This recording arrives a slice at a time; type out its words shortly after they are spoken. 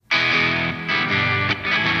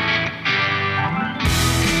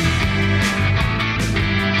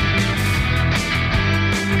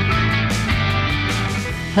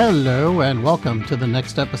Hello and welcome to the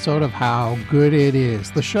next episode of How Good It Is,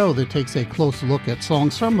 the show that takes a close look at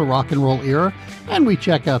songs from the rock and roll era, and we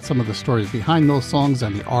check out some of the stories behind those songs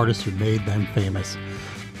and the artists who made them famous.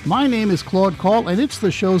 My name is Claude Call, and it's the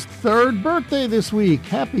show's third birthday this week.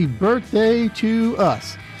 Happy birthday to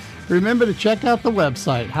us. Remember to check out the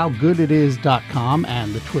website, howgooditis.com,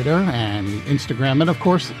 and the Twitter and the Instagram, and of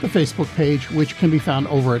course the Facebook page, which can be found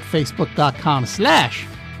over at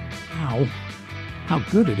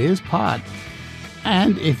facebook.com/howgooditis.pod.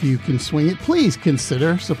 And if you can swing it, please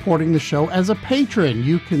consider supporting the show as a patron.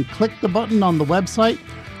 You can click the button on the website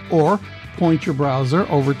or point your browser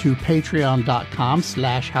over to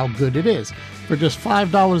patreon.com/howgooditis. For just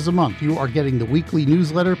 $5 a month, you are getting the weekly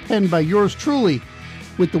newsletter penned by yours truly,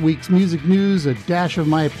 with the week's music news, a dash of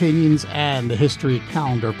my opinions, and the history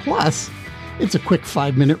calendar. Plus, it's a quick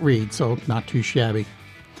 5-minute read, so not too shabby.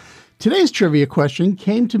 Today's trivia question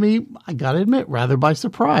came to me, I gotta admit, rather by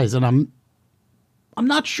surprise, and I'm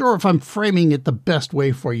not sure if I'm framing it the best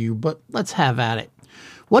way for you, but let's have at it.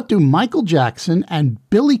 What do Michael Jackson and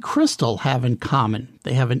Billy Crystal have in common?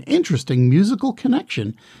 They have an interesting musical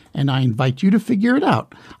connection, and I invite you to figure it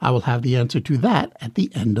out. I will have the answer to that at the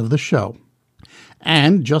end of the show.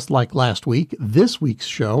 And just like last week, this week's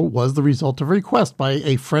show was the result of a request by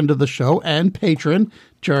a friend of the show and patron,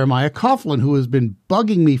 Jeremiah Coughlin, who has been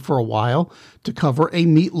bugging me for a while to cover a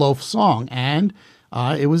Meat Loaf song. And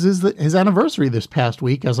it was his anniversary this past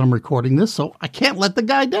week as I'm recording this, so I can't let the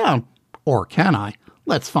guy down. Or can I?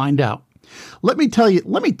 Let's find out. Let me tell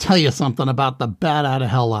you something about the Bat Outta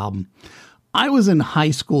Hell album. I was in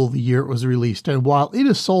high school the year it was released, and while it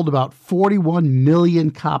has sold about 41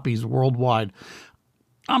 million copies worldwide,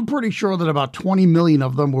 I'm pretty sure that about 20 million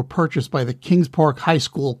of them were purchased by the Kings Park High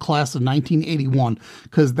School class of 1981,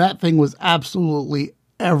 because that thing was absolutely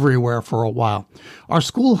everywhere for a while. Our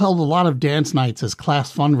school held a lot of dance nights as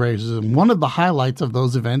class fundraisers, and one of the highlights of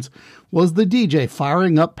those events was the DJ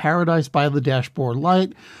firing up Paradise by the Dashboard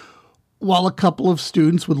Light, while a couple of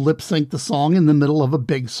students would lip-sync the song in the middle of a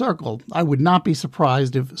big circle. I would not be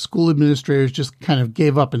surprised if school administrators just kind of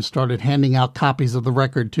gave up and started handing out copies of the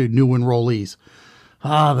record to new enrollees.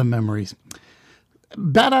 Ah, the memories.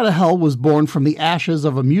 Bat Outta Hell was born from the ashes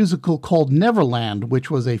of a musical called Neverland,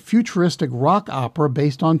 which was a futuristic rock opera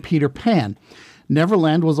based on Peter Pan.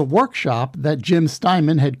 Neverland was a workshop that Jim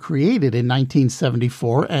Steinman had created in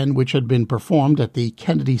 1974 and which had been performed at the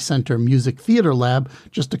Kennedy Center Music Theater Lab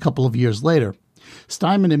just a couple of years later.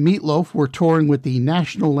 Steinman and Meat Loaf were touring with the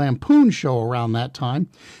National Lampoon show around that time,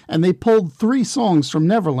 and they pulled 3 songs from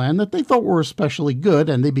Neverland that they thought were especially good,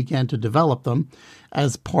 and they began to develop them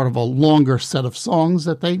as part of a longer set of songs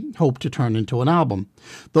that they hoped to turn into an album.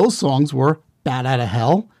 Those songs were Bat Outta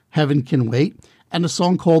Hell, Heaven Can Wait, and a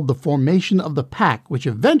song called The Formation of the Pack, which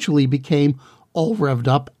eventually became All Revved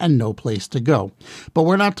Up and No Place to Go. But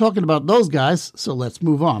we're not talking about those guys, so let's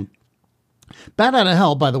move on. Bat Outta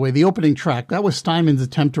Hell, by the way, the opening track, that was Steinman's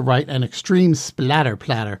attempt to write an extreme splatter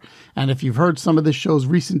platter. And if you've heard some of this show's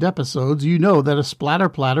recent episodes, you know that a splatter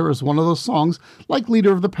platter is one of those songs, like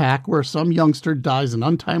Leader of the Pack, where some youngster dies an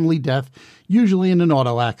untimely death, usually in an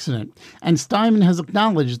auto accident. And Steinman has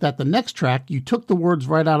acknowledged that the next track, You Took the Words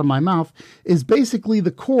Right Out of My Mouth, is basically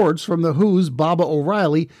the chords from The Who's Baba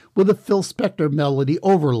O'Reilly with a Phil Spector melody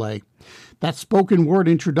overlay. That spoken word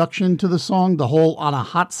introduction to the song, the whole On a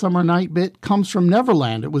Hot Summer Night bit, comes from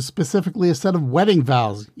Neverland. It was specifically a set of wedding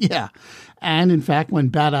vows. Yeah. And in fact, when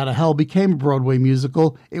Bat Outta Hell became a Broadway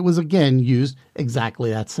musical, it was again used exactly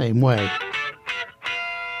that same way.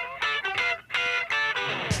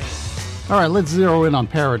 All right, let's zero in on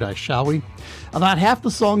Paradise, shall we? About half the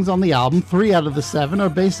songs on the album, 3 out of the 7, are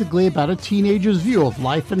basically about a teenager's view of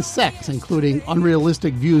life and sex, including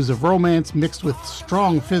unrealistic views of romance mixed with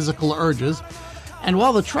strong physical urges. And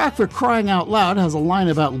while the track for Crying Out Loud has a line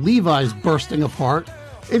about Levi's bursting apart,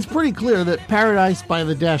 it's pretty clear that Paradise by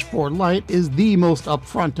the Dashboard Light is the most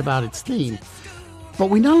upfront about its theme. But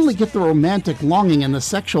we not only get the romantic longing and the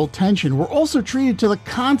sexual tension, we're also treated to the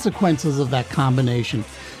consequences of that combination.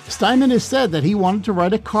 Steinman has said that he wanted to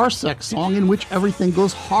write a car sex song in which everything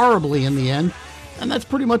goes horribly in the end, and that's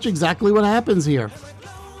pretty much exactly what happens here.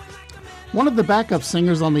 One of the backup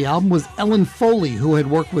singers on the album was Ellen Foley, who had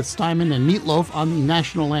worked with Steinman and Meat Loaf on the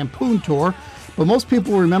National Lampoon tour, but most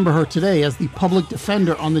people remember her today as the public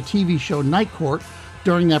defender on the TV show Night Court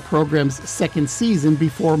during that program's second season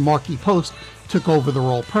before Marky Post took over the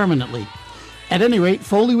role permanently. At any rate,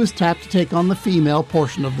 Foley was tapped to take on the female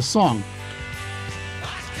portion of the song.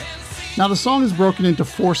 Now, the song is broken into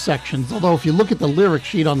 4 sections, although if you look at the lyric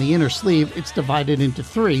sheet on the inner sleeve, it's divided into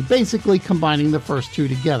 3, basically combining the first 2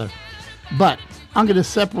 together. But I'm going to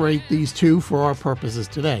separate these two for our purposes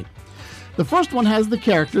today. The first one has the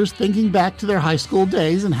characters thinking back to their high school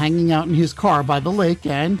days and hanging out in his car by the lake,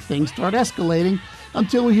 and things start escalating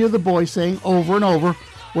until we hear the boy saying over and over,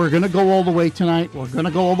 "We're going to go all the way tonight, we're going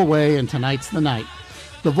to go all the way, and tonight's the night."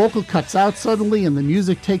 The vocal cuts out suddenly and the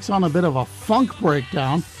music takes on a bit of a funk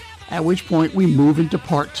breakdown, at which point we move into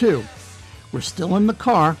part two. We're still in the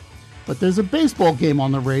car, but there's a baseball game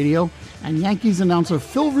on the radio, and Yankees announcer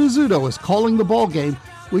Phil Rizzuto is calling the ball game,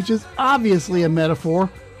 which is obviously a metaphor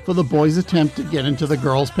for the boy's attempt to get into the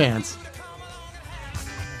girl's pants.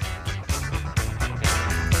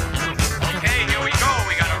 Okay, here we go.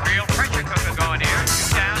 We got a real pressure cooker going here.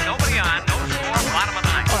 Two down, nobody on, no score, bottom of the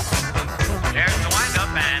ninth. There's the windup,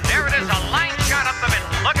 and there it is, a line shot up the middle.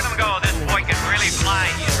 Look at him go. This boy can really fly.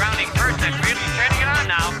 He's rounding first and really turning it on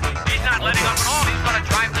now. He's not letting up at all. He's going to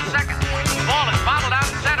drive to second. The ball is bobbled out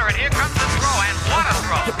in center, and here comes the throw, and what a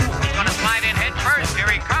throw. He's going to slide in head first. Here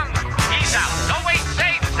he comes. He's out. No, wait,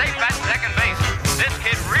 safe at second base. This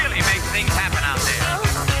kid really makes things happen out there.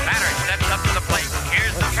 Batter steps up to the plate.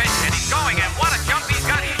 Here's the pitch, and he's going, and what a jump he's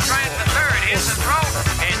got. He's trying to third. Here's the throw.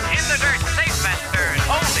 It's in the dirt. Safe at third.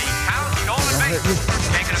 Holy cow, stolen base.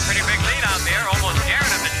 Taking a pretty big lead out there, almost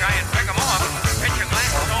daring him to try and pick him off. Pitcher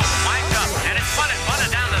glances over, winds up, and it's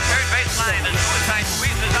bunted down the third base line. The suicide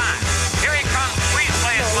squeeze is on. Here he comes. Squeeze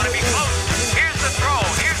play is going to be close. Here's the throw.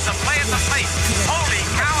 Here's the play at the plate. Holy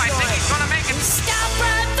cow, I think he's going to make it. Stop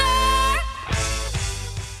right there!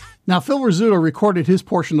 Now, Phil Rizzuto recorded his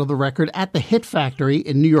portion of the record at the Hit Factory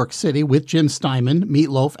in New York City with Jim Steinman, Meat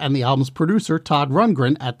Loaf, and the album's producer, Todd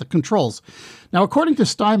Rundgren, at the controls. Now, according to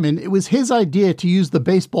Steinman, it was his idea to use the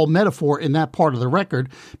baseball metaphor in that part of the record,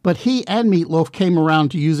 but he and Meat Loaf came around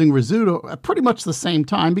to using Rizzuto at pretty much the same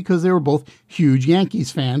time because they were both huge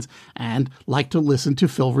Yankees fans and liked to listen to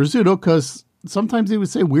Phil Rizzuto because sometimes he would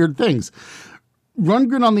say weird things.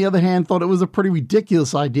 Rundgren, on the other hand, thought it was a pretty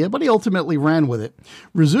ridiculous idea, but he ultimately ran with it.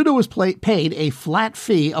 Rizzuto was paid a flat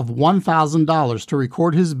fee of $1,000 to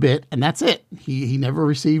record his bit, and that's it. He never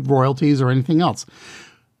received royalties or anything else.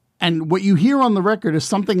 And what you hear on the record is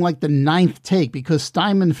something like the ninth take because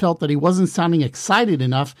Steinman felt that he wasn't sounding excited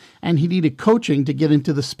enough and he needed coaching to get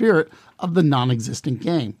into the spirit of the non-existent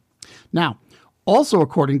game. Now, also,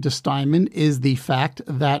 according to Steinman, is the fact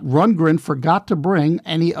that Rundgren forgot to bring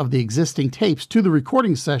any of the existing tapes to the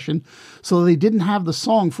recording session, so they didn't have the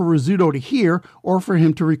song for Rizzuto to hear or for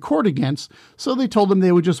him to record against, so they told him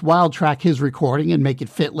they would just wild track his recording and make it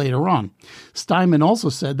fit later on. Steinman also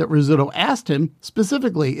said that Rizzuto asked him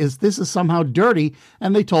specifically, "Is this somehow dirty?"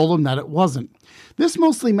 and they told him that it wasn't. This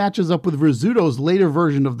mostly matches up with Rizzuto's later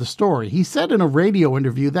version of the story. He said in a radio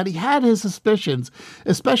interview that he had his suspicions,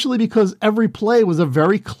 especially because every play was a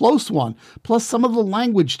very close one, plus some of the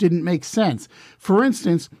language didn't make sense. For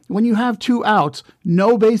instance, when you have two outs,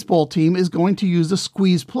 no baseball team is going to use a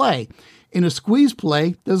squeeze play. In a squeeze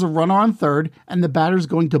play, there's a runner on third, and the batter's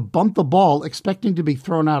going to bunt the ball, expecting to be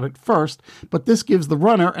thrown out at first, but this gives the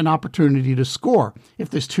runner an opportunity to score. If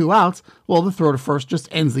there's two outs, well, the throw to first just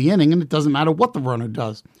ends the inning, and it doesn't matter what the runner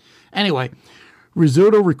does. Anyway,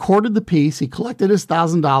 Rizzuto recorded the piece, he collected his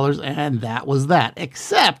 $1,000, and that was that.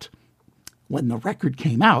 Except, when the record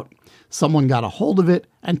came out, someone got a hold of it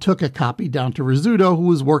and took a copy down to Rizzuto, who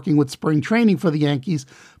was working with spring training for the Yankees,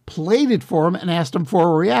 played it for him, and asked him for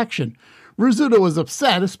a reaction. Rizzuto was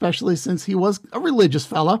upset, especially since he was a religious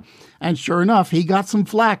fella, and sure enough, he got some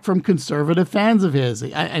flack from conservative fans of his,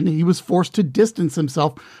 and he was forced to distance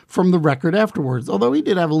himself from the record afterwards, although he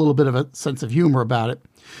did have a little bit of a sense of humor about it.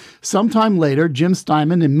 Sometime later, Jim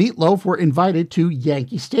Steinman and Meat Loaf were invited to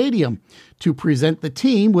Yankee Stadium to present the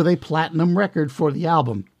team with a platinum record for the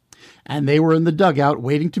album. And they were in the dugout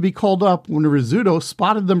waiting to be called up when Rizzuto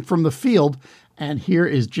spotted them from the field. And here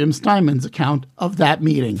is Jim Steinman's account of that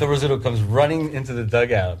meeting. Phil Rizzuto comes running into the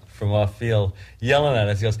dugout from off field, yelling at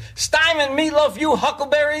us. He goes, "Steinman, Meat Loaf, you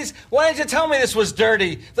huckleberries! Why didn't you tell me this was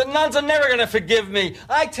dirty? The nuns are never going to forgive me.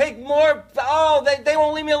 I take more... Oh, they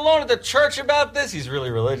won't leave me alone at the church about this." He's really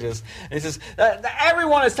religious. And he says,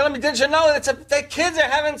 "Everyone is telling me, didn't you know the kids are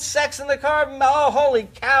having sex in the car? Oh, holy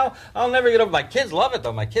cow. I'll never get over it. My kids love it,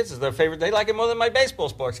 though. My kids is their favorite. They like it more than my baseball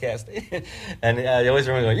sportscast." And he always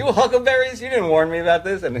remembers going, "You huckleberries, you didn't warn me about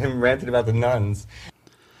this," and him ranting about the nuns.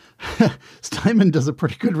 Steinman does a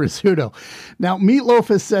pretty good Rizzuto. Now, Meat Loaf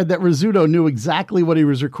has said that Rizzuto knew exactly what he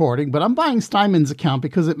was recording, but I'm buying Steinman's account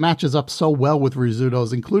because it matches up so well with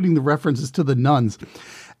Rizzuto's, including the references to the nuns.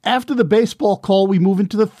 After the baseball call, we move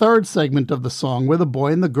into the third segment of the song where the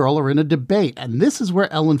boy and the girl are in a debate, and this is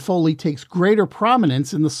where Ellen Foley takes greater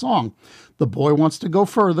prominence in the song. The boy wants to go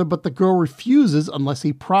further, but the girl refuses unless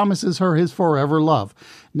he promises her his forever love.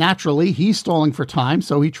 Naturally, he's stalling for time,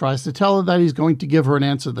 so he tries to tell her that he's going to give her an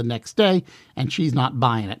answer the next day, and she's not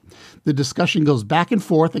buying it. The discussion goes back and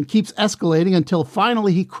forth and keeps escalating until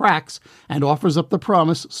finally he cracks and offers up the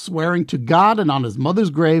promise, swearing to God and on his mother's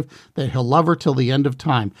grave that he'll love her till the end of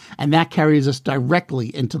time. And that carries us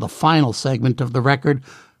directly into the final segment of the record,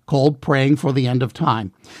 called Praying for the End of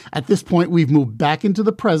Time. At this point, we've moved back into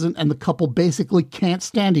the present, and the couple basically can't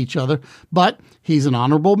stand each other, but he's an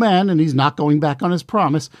honorable man, and he's not going back on his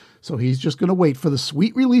promise, so he's just going to wait for the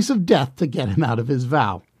sweet release of death to get him out of his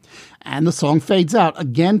vow. And the song fades out,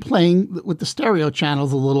 again playing with the stereo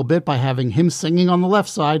channels a little bit by having him singing on the left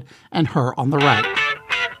side and her on the right.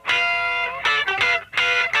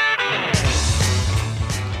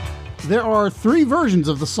 There are 3 versions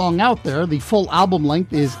of the song out there. The full album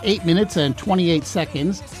length is 8 minutes and 28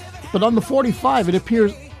 seconds, but on the 45 it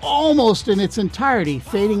appears almost in its entirety,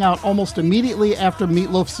 fading out almost immediately after Meat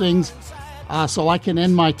Loaf sings So I Can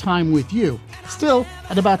End My Time With You. Still,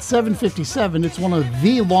 at about 7:57, it's one of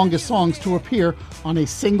the longest songs to appear on a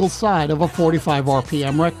single side of a 45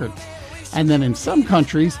 RPM record. And then in some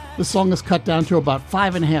countries, the song is cut down to about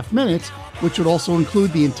 5.5 minutes, which would also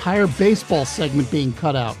include the entire baseball segment being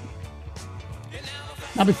cut out.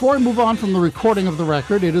 Now, before I move on from the recording of the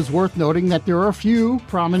record, it is worth noting that there are a few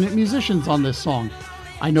prominent musicians on this song.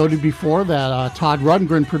 I noted before that Todd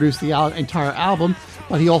Rundgren produced the entire album,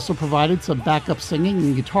 but he also provided some backup singing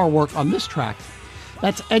and guitar work on this track.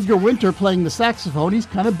 That's Edgar Winter playing the saxophone. He's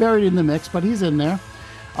kind of buried in the mix, but he's in there.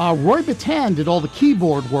 Roy Bittan did all the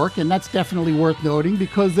keyboard work, and that's definitely worth noting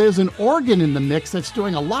because there's an organ in the mix that's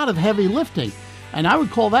doing a lot of heavy lifting. And I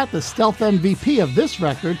would call that the stealth MVP of this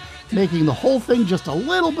record, making the whole thing just a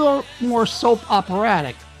little bit more soap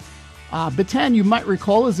operatic. Bittan, you might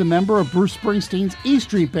recall, is a member of Bruce Springsteen's E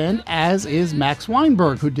Street Band, as is Max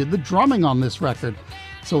Weinberg, who did the drumming on this record.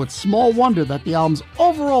 So it's small wonder that the album's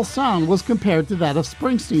overall sound was compared to that of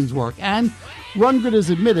Springsteen's work, and Rundgren has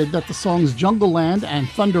admitted that the songs Jungle Land and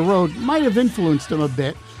Thunder Road might have influenced him a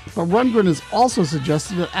bit, but Rundgren has also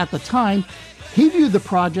suggested that at the time, he viewed the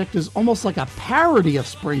project as almost like a parody of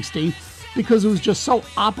Springsteen because it was just so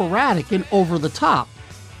operatic and over the top.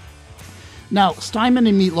 Now, Steinman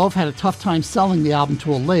and Meat Loaf had a tough time selling the album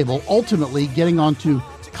to a label, ultimately getting onto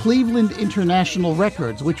Cleveland International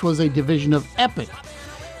Records, which was a division of Epic.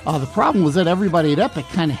 The problem was that everybody at Epic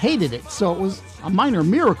kind of hated it, so it was a minor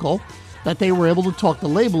miracle that they were able to talk the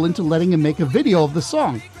label into letting him make a video of the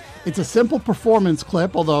song. It's a simple performance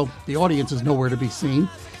clip, although the audience is nowhere to be seen.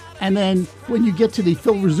 And then when you get to the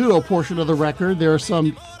Phil Rizzuto portion of the record, there are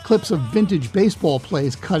some clips of vintage baseball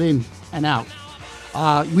plays cut in and out.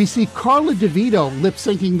 We see Carla DeVito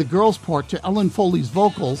lip-syncing the girl's part to Ellen Foley's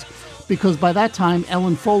vocals because by that time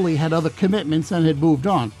Ellen Foley had other commitments and had moved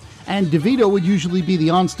on. And DeVito would usually be the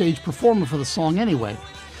onstage performer for the song anyway.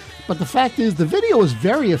 But the fact is, the video is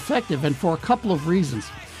very effective, and for a couple of reasons.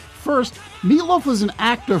 First, Meat Loaf was an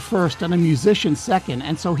actor first and a musician second,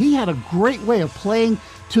 and so he had a great way of playing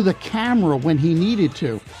to the camera when he needed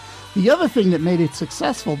to. The other thing that made it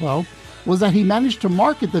successful, though, was that he managed to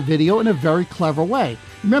market the video in a very clever way.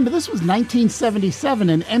 Remember, this was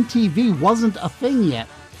 1977 and MTV wasn't a thing yet.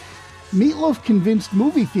 Meat Loaf convinced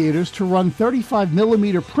movie theaters to run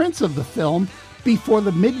 35mm prints of the film before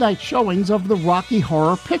the midnight showings of the Rocky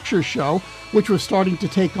Horror Picture Show, which was starting to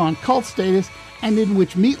take on cult status and in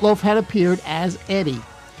which Meat Loaf had appeared as Eddie.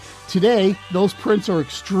 Today, those prints are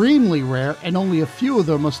extremely rare and only a few of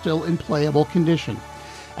them are still in playable condition.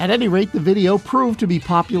 At any rate, the video proved to be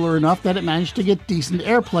popular enough that it managed to get decent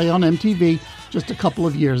airplay on MTV just a couple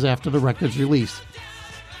of years after the record's release.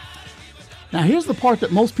 Now here's the part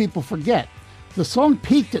that most people forget. The song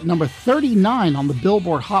peaked at number 39 on the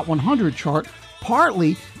Billboard Hot 100 chart,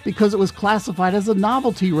 partly because it was classified as a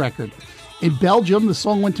novelty record. In Belgium, the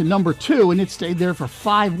song went to number 2 and it stayed there for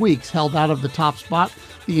 5 weeks, held out of the top spot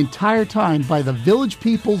the entire time by the Village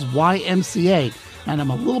People's YMCA. And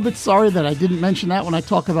I'm a little bit sorry that I didn't mention that when I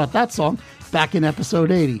talk about that song back in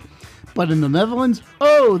episode 80. But in the Netherlands,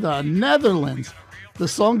 the Netherlands! The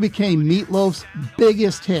song became Meat Loaf's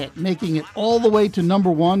biggest hit, making it all the way to number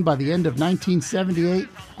 1 by the end of 1978,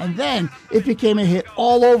 and then it became a hit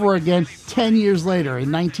all over again 10 years later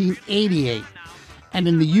in 1988. And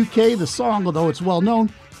in the UK, the song, although it's well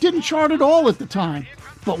known, didn't chart at all at the time.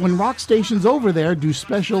 But when rock stations over there do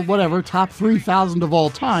special top 3,000 of all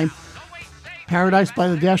time, Paradise by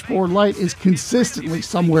the Dashboard Light is consistently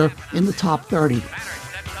somewhere in the top 30.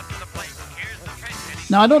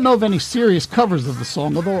 Now, I don't know of any serious covers of the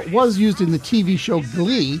song, although it was used in the TV show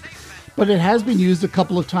Glee, but it has been used a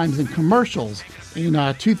couple of times in commercials. In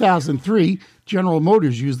 2003, General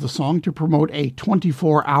Motors used the song to promote a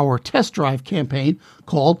 24-hour test drive campaign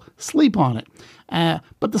called Sleep on It.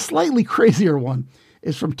 But the slightly crazier one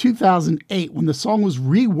is from 2008 when the song was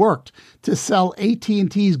reworked to sell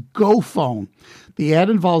AT&T's Go phone. The ad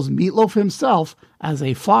involves Meatloaf himself as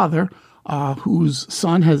a father whose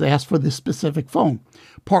son has asked for this specific phone.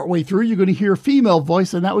 Partway through, you're going to hear a female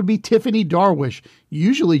voice, and that would be Tiffany Darwish,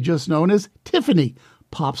 usually just known as Tiffany,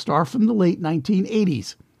 pop star from the late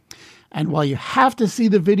 1980s. And while you have to see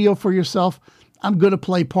the video for yourself, I'm going to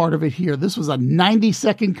play part of it here. This was a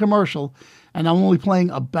 90-second commercial, and I'm only playing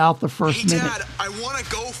about the first minute. Dad, I want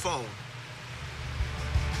a Go phone.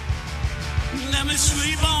 Let me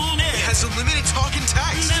sleep on it. It has unlimited talk and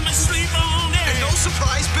text. Let me sleep on it. And no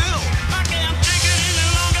surprise bill. I can't take it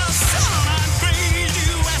any longer. Son, I'm crazy.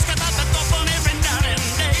 You ask about the Go phone every night and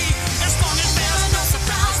day. As long as there's no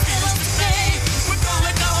surprise bills to pay, we're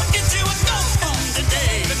gonna go get you a Go phone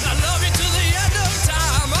today. I love you to the end of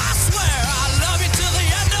time. I swear I love you to the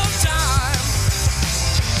end of time.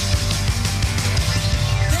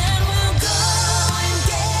 Then we'll go and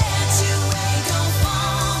get you a Go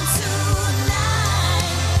phone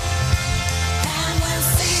tonight, and we'll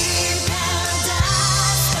see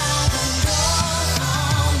paradise by the Go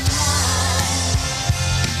phone night.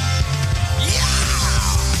 Yeah!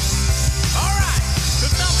 Alright,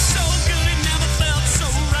 it felt so good, it never felt so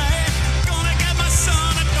right. Gonna get my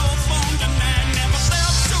son a Go phone tonight. Never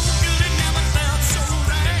felt so good, it never felt so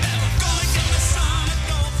right. Gonna get my son a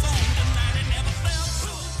Go phone tonight. It never felt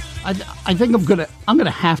so good. I think I'm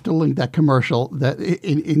gonna have to link that commercial that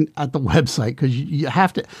in at the website, because you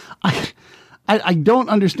have to. I don't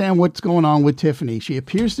understand what's going on with Tiffany. She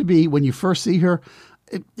appears to be, when you first see her,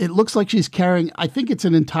 it looks like she's carrying, I think it's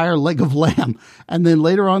an entire leg of lamb, and then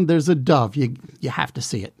later on there's a dove. You have to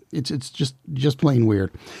see it. It's just plain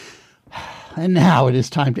weird. And now it is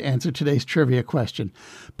time to answer today's trivia question.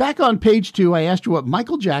 Back on page 2, I asked you what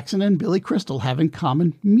Michael Jackson and Billy Crystal have in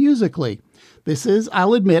common musically. This is,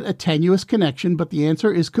 I'll admit, a tenuous connection, but the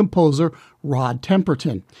answer is composer Rod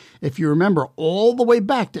Temperton. If you remember all the way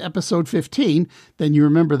back to episode 15, then you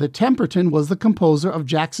remember that Temperton was the composer of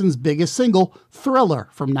Jackson's biggest single, Thriller,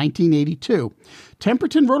 from 1982.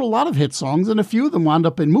 Temperton wrote a lot of hit songs, and a few of them wound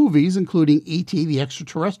up in movies, including E.T. the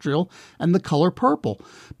Extraterrestrial and The Color Purple.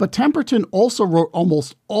 But Temperton also wrote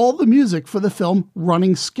almost all the music for the film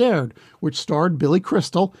Running Scared, which starred Billy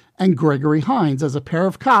Crystal and Gregory Hines as a pair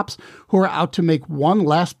of cops who are out to make one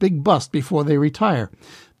last big bust before they retire.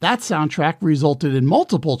 That soundtrack resulted in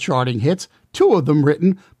multiple charting hits, 2 of them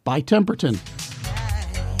written by Temperton.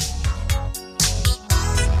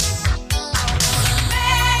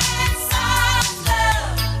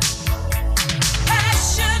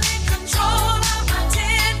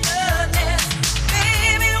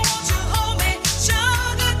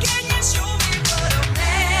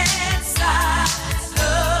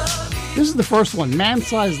 This is the first one,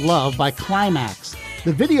 Man-Sized Love by Climax.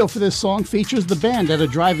 The video for this song features the band at a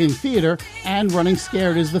drive-in theater, and Running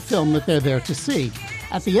Scared is the film that they're there to see.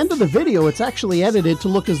 At the end of the video, it's actually edited to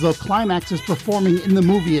look as though Climax is performing in the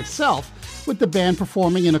movie itself, with the band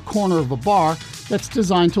performing in a corner of a bar that's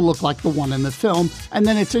designed to look like the one in the film, and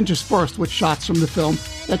then it's interspersed with shots from the film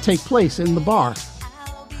that take place in the bar.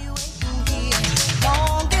 I'll be waiting here,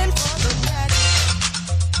 longing for the magic.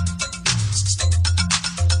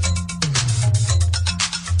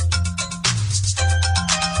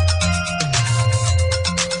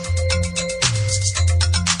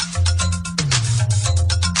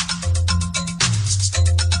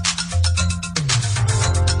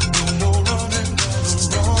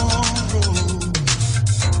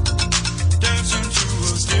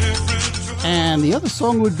 And the other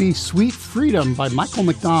song would be Sweet Freedom by Michael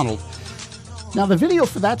McDonald. Now, the video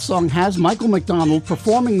for that song has Michael McDonald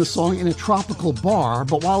performing the song in a tropical bar,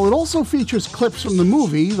 but while it also features clips from the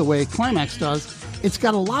movie, the way Climax does, it's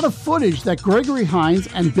got a lot of footage that Gregory Hines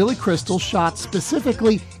and Billy Crystal shot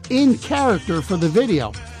specifically in character for the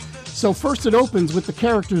video. So first it opens with the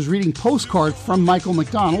characters reading postcards from Michael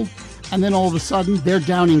McDonald, and then all of a sudden they're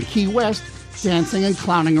down in Key West dancing and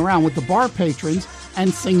clowning around with the bar patrons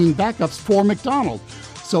and singing backups for McDonald.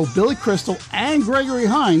 So Billy Crystal and Gregory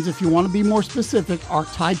Hines, if you want to be more specific, are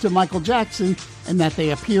tied to Michael Jackson in that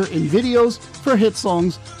they appear in videos for hit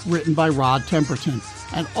songs written by Rod Temperton.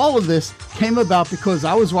 And all of this came about because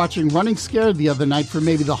I was watching Running Scared the other night for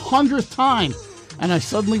maybe the 100th time, and I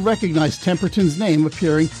suddenly recognized Temperton's name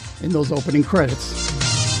appearing in those opening credits.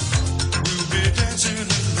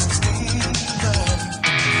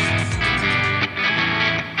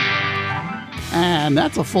 And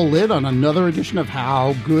that's a full lid on another edition of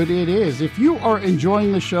How Good It Is. If you are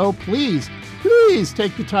enjoying the show, please please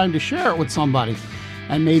take the time to share it with somebody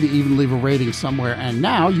and maybe even leave a rating somewhere. And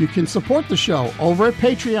now you can support the show over at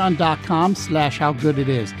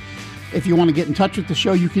patreon.com/howgooditis. If you want to get in touch with the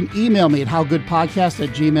show, you can email me at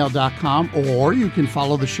howgoodpodcast@gmail.com, or you can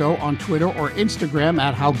follow the show on Twitter or Instagram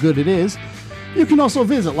at howgooditis. You can also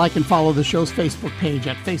visit, like, and follow the show's Facebook page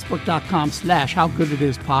at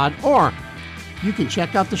facebook.com/howgooditispod, or you can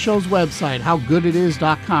check out the show's website,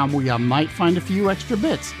 howgooditis.com, where you might find a few extra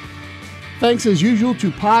bits. Thanks as usual to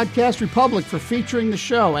Podcast Republic for featuring the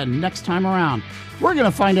show, and next time around, we're going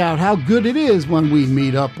to find out how good it is when we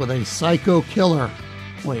meet up with a psycho killer.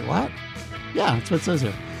 Wait, what? Yeah, that's what it says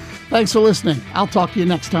here. Thanks for listening. I'll talk to you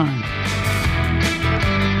next time.